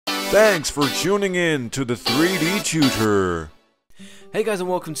Thanks for tuning in to the 3D Tutor. Hey guys, and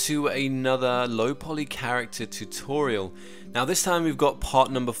welcome to another low poly character tutorial. Now this time we've got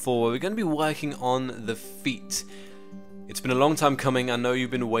part number 4 where we're going to be working on the feet. It's been a long time coming. I know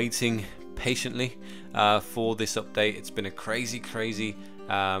you've been waiting patiently for this update. It's been a crazy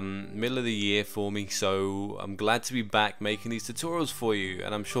middle of the year for me, so I'm glad to be back making these tutorials for you,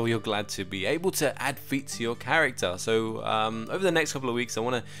 and I'm sure you're glad to be able to add feet to your character. So over the next couple of weeks I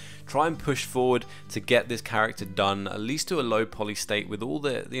want to try and push forward to get this character done, at least to a low poly state with all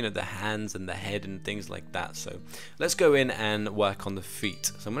the the hands and the head and things like that. So let's go in and work on the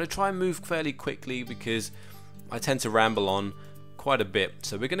feet. So I'm going to try and move fairly quickly because I tend to ramble on quite a bit.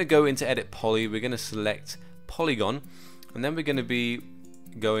 So we're going to go into edit poly, we're going to select polygon, and then we're going to be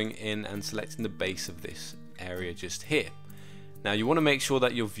going in and selecting the base of this area just here. Now you want to make sure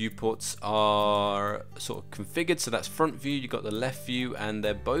that your viewports are sort of configured, so that's front view, you've got the left view, and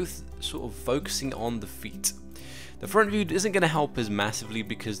they're both sort of focusing on the feet. The front view isn't going to help us massively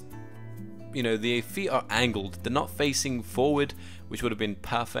because the feet are angled, they're not facing forward, which would have been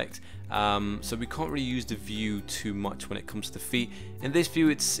perfect. So we can't really use the view too much when it comes to the feet. In this view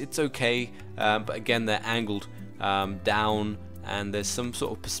it's okay, but again they're angled down, and there's some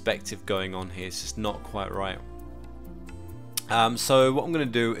sort of perspective going on here. It's just not quite right. So what I'm going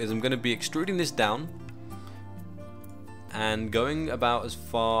to do is I'm going to be extruding this down and going about as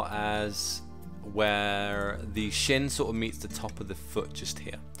far as where the shin sort of meets the top of the foot just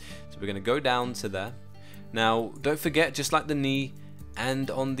here. So we're going to go down to there. Now don't forget, just like the knee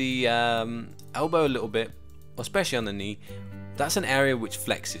and on the elbow a little bit, especially on the knee, that's an area which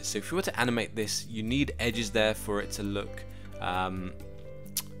flexes. So if you were to animate this, you need edges there for it to look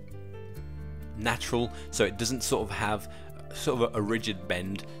natural, so it doesn't sort of have a rigid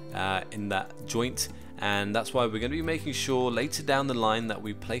bend in that joint. And that's why we're going to be making sure later down the line that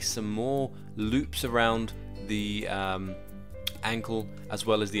we place some more loops around the ankle as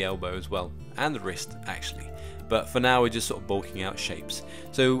well as the elbow as well, and the wrist actually. But for now we're just sort of bulking out shapes.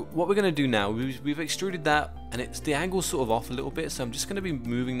 So what we're going to do now, we've extruded that, and it's the angle's sort of off a little bit, so I'm just going to be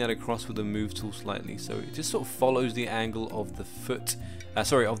moving that across with the move tool slightly, so it just sort of follows the angle of the foot,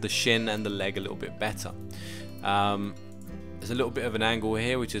 of the shin and the leg a little bit better. There's a little bit of an angle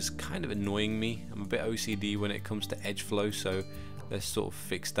here which is kind of annoying me. I'm a bit OCD when it comes to edge flow, so let's sort of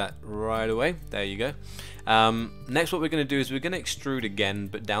fix that right away. There you go. Next what we're going to do is we're going to extrude again,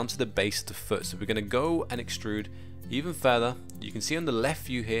 but down to the base of the foot. So we're going to go and extrude even further. You can see on the left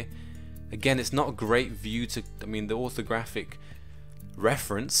view here, again it's not a great view to, the orthographic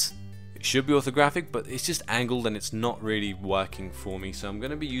reference, it should be orthographic, but it's just angled and it's not really working for me. So I'm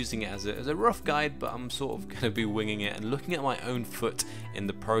going to be using it as a rough guide, but I'm sort of going to be winging it and looking at my own foot in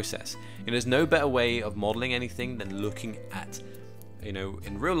the process. There's no better way of modeling anything than looking at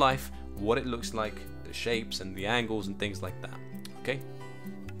in real life what it looks like, the shapes and the angles and things like that. Okay,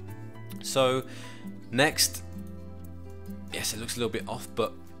 so next, yes, it looks a little bit off,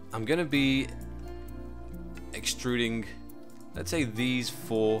 but I'm gonna be extruding, let's say, these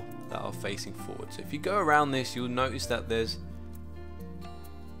 4 that are facing forward. So if you go around this, you'll notice that there's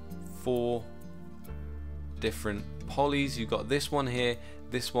 4 different polys. You've got this one here,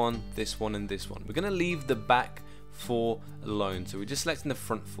 this one, and this one. We're gonna leave the back 4 alone, so we're just selecting the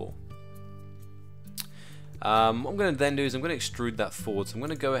front 4. What I'm going to then do is I'm going to extrude that forward. So I'm going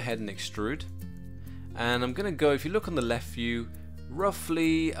to go ahead and extrude, and I'm going to go, if you look on the left view,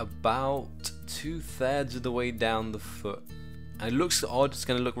 roughly about 2/3 of the way down the foot. And it looks odd, it's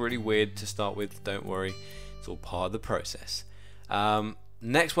going to look really weird to start with, don't worry, it's all part of the process.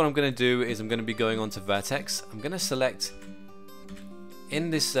 Next what I'm going to do is I'm going to be going on to vertex. I'm going to select, in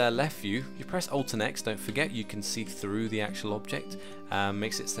this left view, you press Alt and X, don't forget you can see through the actual object,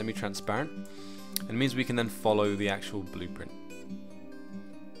 makes it semi-transparent, and it means we can then follow the actual blueprint.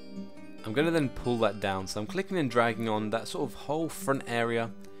 I'm going to then pull that down, so I'm clicking and dragging on that sort of whole front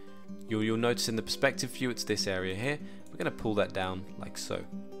area. You'll notice in the perspective view it's this area here. We're going to pull that down like so.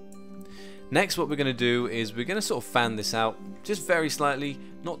 Next what we're going to do is we're going to sort of fan this out just very slightly,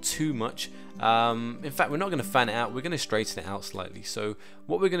 not too much. In fact, we're not going to fan it out, we're going to straighten it out slightly. So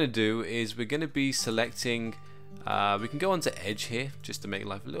what we're going to do is we're going to be selecting, we can go onto edge here just to make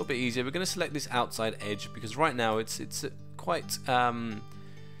life a little bit easier. We're going to select this outside edge because right now it's quite a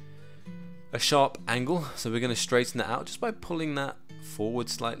sharp angle, so we're going to straighten that out just by pulling that forward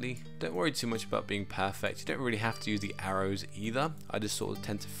slightly. Don't worry too much about being perfect. You don't really have to use the arrows either. I just sort of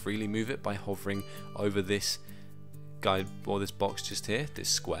tend to freely move it by hovering over this guide or this box just here, this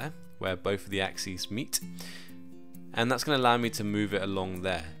square where both of the axes meet. and that's going to allow me to move it along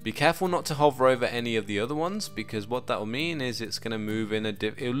there. Be careful not to hover over any of the other ones, because what that will mean is it's going to move in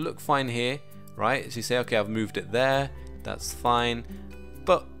it'll look fine here, right? So you say, okay, I've moved it there, that's fine,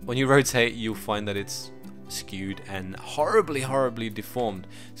 but when you rotate you'll find that it's skewed and horribly deformed.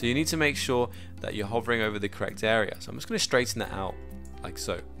 So you need to make sure that you're hovering over the correct area. So I'm just going to straighten that out like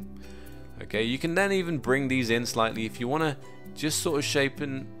so. Okay, you can then even bring these in slightly if you want to just sort of shape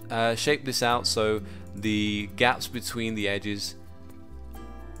this out so the gaps between the edges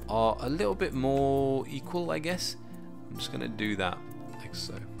are a little bit more equal, I guess. I'm just going to do that like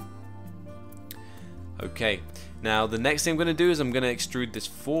so. Okay, now the next thing I'm going to do is I'm going to extrude this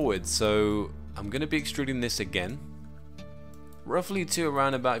forward. So I'm going to be extruding this again, roughly to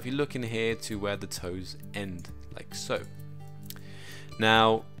around about, if you look in here, to where the toes end, like so.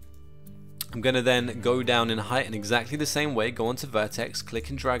 Now I'm going to then go down in height in exactly the same way, go onto vertex, click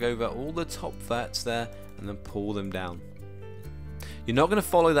and drag over all the top verts there, and then pull them down. You're not going to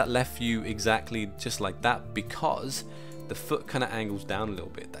follow that left view exactly just like that, because the foot kind of angles down a little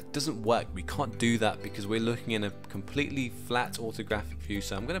bit. That doesn't work. We can't do that because we're looking in a completely flat orthographic view.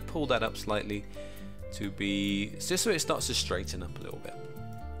 So I'm going to pull that up slightly to be just so it starts to straighten up a little bit.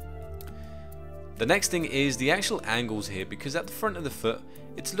 The next thing is the actual angles here, because at the front of the foot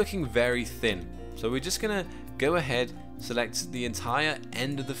it's looking very thin. So we're just going to go ahead, select the entire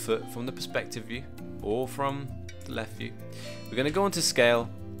end of the foot from the perspective view or from the left view. We're going to go onto scale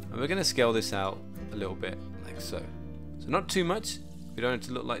and we're going to scale this out a little bit like so. So not too much. We don't have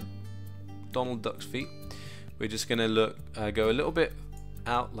to look like Donald Duck's feet. We're just going to go a little bit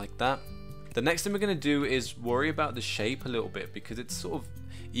out like that. The next thing we're going to do is worry about the shape a little bit, because it's sort of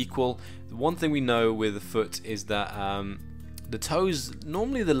equal. The one thing we know with the foot is that the toes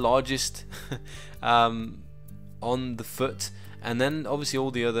normally the largest on the foot, and then obviously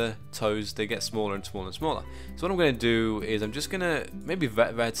all the other toes, they get smaller and smaller and smaller. So what I'm going to do is I'm just going to, maybe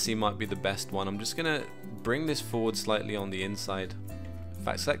vertice might be the best one. I'm just going to bring this forward slightly on the inside. In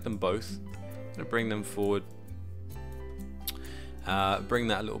fact, select them both. I'm going to bring them forward. Bring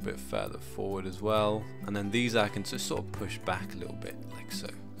that a little bit further forward as well, and then these I can just sort of push back a little bit like so.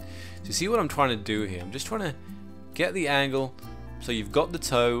 So you see what I'm trying to do here? I'm just trying to get the angle so you've got the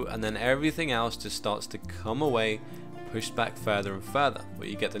toe, and then everything else just starts to come away, push back further and further, where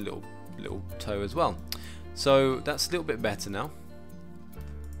you get the little toe as well. So that's a little bit better now.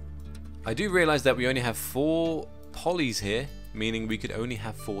 I do realize that we only have 4 polys here, meaning we could only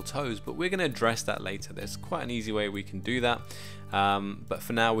have 4 toes, but we're going to address that later. There's quite an easy way we can do that, but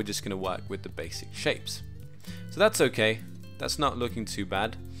for now we're just going to work with the basic shapes. So that's okay, that's not looking too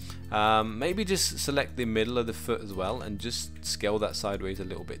bad. Maybe just select the middle of the foot as well and just scale that sideways a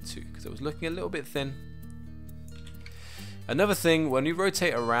little bit too, because it was looking a little bit thin. Another thing, when you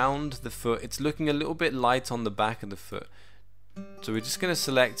rotate around the foot, it's looking a little bit light on the back of the foot. So we're just going to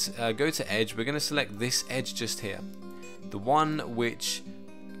select, go to edge, we're going to select this edge just here. The one which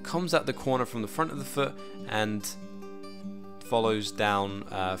comes at the corner from the front of the foot and follows down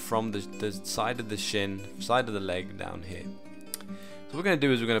from the side of the shin, side of the leg down here. So what we're going to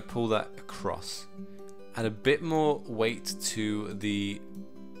do is we're going to pull that across. Add a bit more weight to the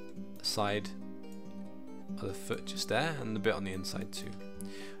side of the foot just there, and the bit on the inside too.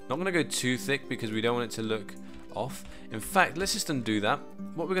 Not going to go too thick because we don't want it to look off. In fact, let's just undo that.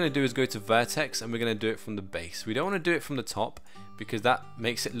 What we're going to do is go to vertex and we're going to do it from the base. We don't want to do it from the top because that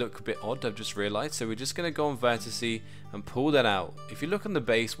makes it look a bit odd, I've just realized. So we're just going to go on vertice and pull that out. If you look on the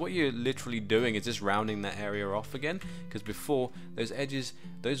base, what you're literally doing is just rounding that area off again, because before those edges,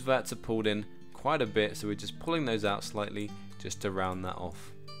 those verts are pulled in quite a bit, so we're just pulling those out slightly just to round that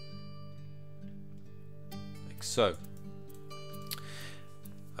off like so.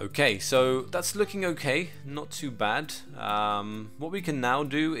 Okay, so that's looking okay, not too bad. What we can now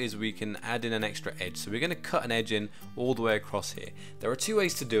do is we can add in an extra edge. So we're going to cut an edge in all the way across here. There are 2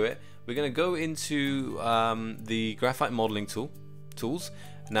 ways to do it. We're going to go into the graphite modeling tools.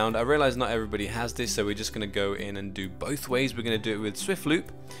 Now I realize not everybody has this, so we're just going to go in and do both ways. We're going to do it with Swift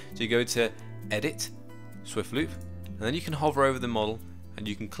Loop. So you go to Edit, Swift Loop, and then you can hover over the model and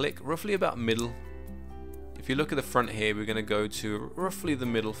you can click roughly about middle. If you look at the front here, we're going to go to roughly the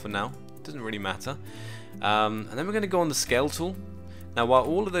middle for now. It doesn't really matter. And then we're going to go on the scale tool. Now while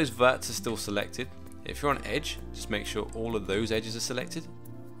all of those verts are still selected, if you're on edge, just make sure all of those edges are selected.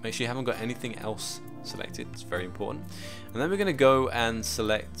 Make sure you haven't got anything else selected. It's very important. And then we're going to go and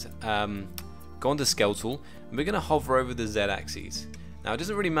select, go on to scale tool, and we're going to hover over the Z axis. Now it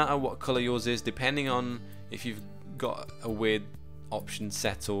doesn't really matter what color yours is, depending on if you've got a weird option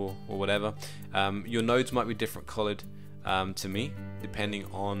set or whatever. Your nodes might be different colored, to me, depending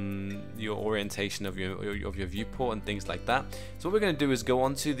on your orientation of your viewport and things like that. So what we're going to do is go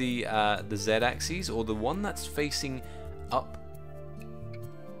onto the Z-axis, or the one that's facing up,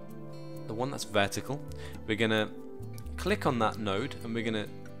 the one that's vertical. We're going to click on that node and we're going to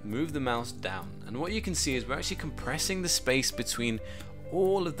move the mouse down, and what you can see is we're actually compressing the space between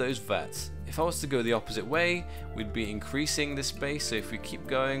all of those verts. If I was to go the opposite way, we'd be increasing the space. So if we keep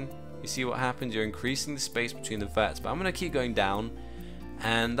going, you see what happens, you're increasing the space between the verts, but I'm going to keep going down,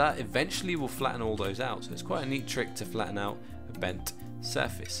 and that eventually will flatten all those out. So it's quite a neat trick to flatten out a bent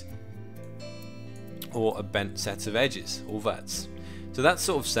surface or a bent set of edges or verts. So that's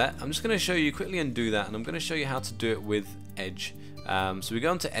sort of set. I'm just going to show you quickly undo that, and I'm going to show you how to do it with edge. So we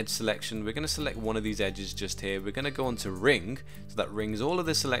go into edge selection, we're going to select one of these edges just here, we're going to go onto ring, so that rings all of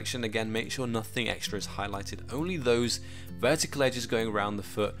the selection. Again, make sure nothing extra is highlighted, only those vertical edges going around the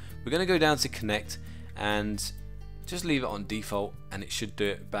foot. We're going to go down to connect and just leave it on default, and it should do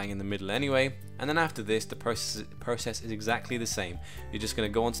it bang in the middle anyway. And then after this, the process is exactly the same. You're just going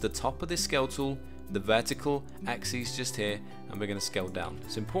to go onto the top of this scale tool, the vertical axis just here, and we're going to scale down.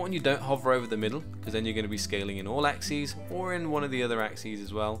 It's important you don't hover over the middle, because then you're going to be scaling in all axes or in one of the other axes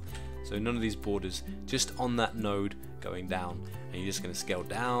as well. So none of these borders, just on that node going down, and you're just going to scale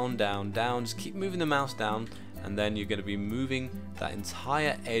down, down, down. Just keep moving the mouse down, and then you're going to be moving that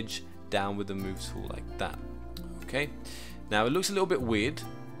entire edge down with the move tool like that. Okay, now it looks a little bit weird,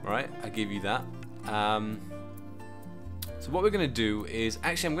 right? I give you that. So what we're going to do is,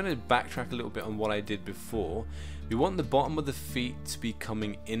 actually I'm going to backtrack a little bit on what I did before. We want the bottom of the feet to be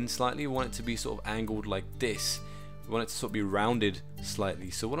coming in slightly. We want it to be sort of angled like this. We want it to sort of be rounded slightly.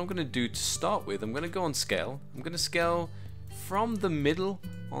 So what I'm going to do to start with, I'm going to go on scale. I'm going to scale from the middle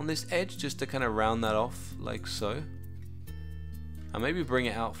on this edge just to kind of round that off like so. And maybe bring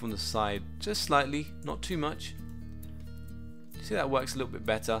it out from the side just slightly, not too much. See, that works a little bit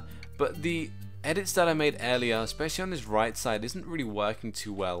better. But the edits that I made earlier, especially on this right side, isn't really working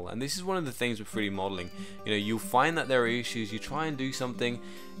too well, and this is one of the things with 3D modeling. You know, you'll find that there are issues. You try and do something,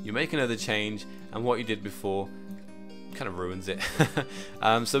 you make another change, and what you did before kind of ruins it.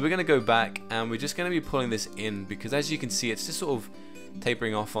 So we're going to go back, and we're just going to be pulling this in, because as you can see, it's just sort of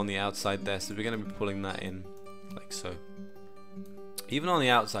tapering off on the outside there. So we're going to be pulling that in like so. Even on the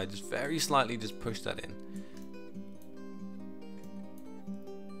outside, just very slightly, just push that in.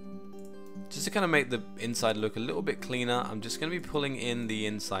 Just to kind of make the inside look a little bit cleaner, I'm just going to be pulling in the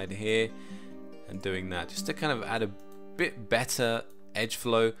inside here and doing that, just to kind of add a bit better edge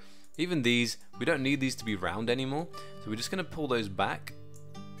flow. Even these, we don't need these to be round anymore, so we're just going to pull those back,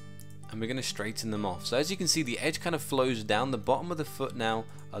 and we're going to straighten them off. So as you can see, the edge kind of flows down the bottom of the foot now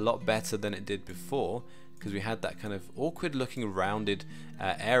a lot better than it did before, because we had that kind of awkward looking rounded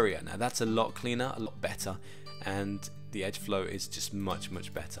area. Now that's a lot cleaner, a lot better, and the edge flow is just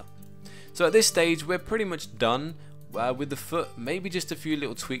much better. So at this stage, we're pretty much done with the foot. Maybe just a few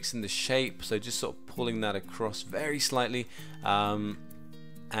little tweaks in the shape, so just sort of pulling that across very slightly, and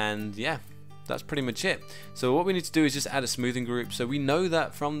yeah, that's pretty much it. So what we need to do is just add a smoothing group. So we know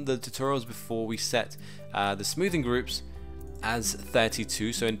that from the tutorials before, we set the smoothing groups as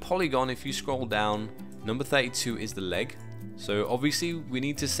 32. So in polygon, if you scroll down, number 32 is the leg. So obviously we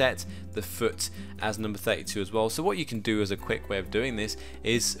need to set the foot as number 32 as well. So what you can do as a quick way of doing this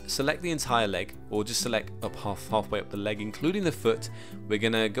is select the entire leg, or just select up halfway up the leg, including the foot. We're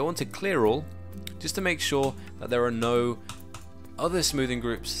gonna go on to clear all, just to make sure that there are no other smoothing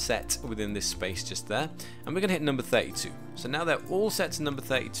groups set within this space just there, and we're gonna hit number 32. So now they're all set to number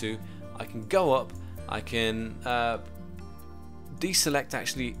 32. I can go up, I can deselect,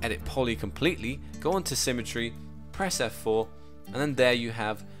 actually edit poly completely, go on to symmetry, press F4, and then there you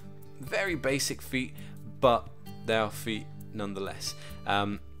have very basic feet, but they are feet nonetheless.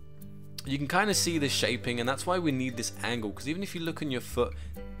 You can kind of see the shaping, and that's why we need this angle, because even if you look on your foot,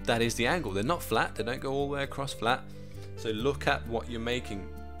 that is the angle. They're not flat, they don't go all the way across flat. So look at what you're making.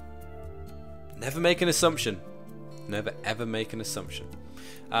 Never make an assumption. Never ever make an assumption.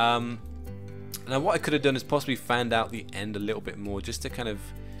 Now what I could have done is possibly fanned out the end a little bit more, just to kind of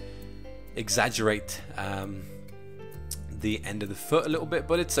exaggerate the end of the foot a little bit,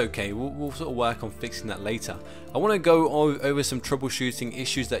 but it's okay. We'll sort of work on fixing that later. I want to go over some troubleshooting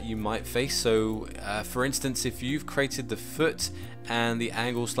issues that you might face. So for instance, if you've created the foot and the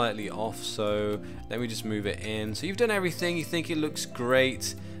angle slightly off, so let me just move it in. So you've done everything, you think it looks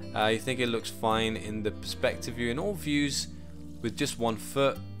great, you think it looks fine in the perspective view, in all views with just one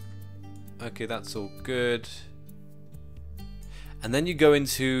foot. Okay, that's all good. And then you go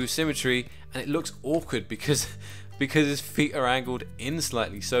into symmetry and it looks awkward because his feet are angled in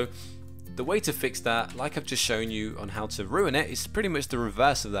slightly. So the way to fix that, like I've just shown you on how to ruin it, is pretty much the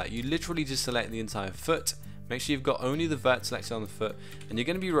reverse of that. You literally just select the entire foot. Make sure you've got only the vert selected on the foot, and you're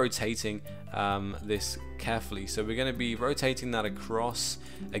going to be rotating this carefully. So we're going to be rotating that across.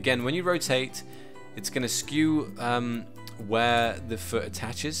 Again, when you rotate, it's going to skew where the foot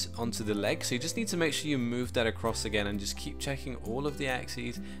attaches onto the leg. So you just need to make sure you move that across again, and just keep checking all of the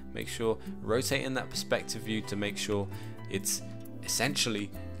axes. Make sure rotating that perspective view to make sure it's essentially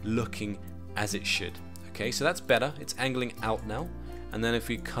looking as it should. Okay, so that's better. It's angling out now. And then if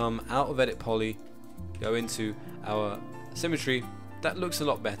we come out of edit poly, go into our symmetry, that looks a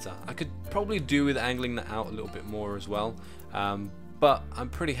lot better. I could probably do with angling that out a little bit more as well, but I'm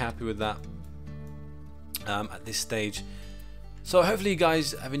pretty happy with that at this stage. So hopefully you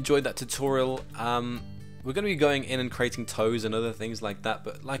guys have enjoyed that tutorial. We're going to be going in and creating toes and other things like that,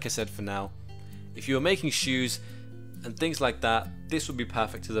 but like I said, for now, if you're making shoes and things like that, this would be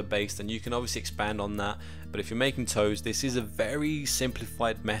perfect as a base, and you can obviously expand on that. But if you're making toes, this is a very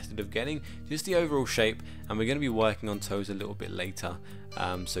simplified method of getting just the overall shape, and we're going to be working on toes a little bit later,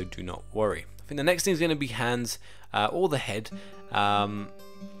 so do not worry. I think the next thing is going to be hands or the head.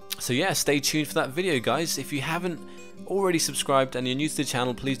 So yeah, stay tuned for that video, guys. If you haven't already subscribed and you're new to the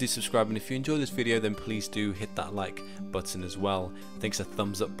channel, please do subscribe, and if you enjoy this video, then please do hit that like button as well. I think it's a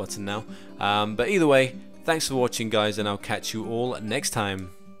thumbs up button now, but either way, thanks for watching, guys, and I'll catch you all next time.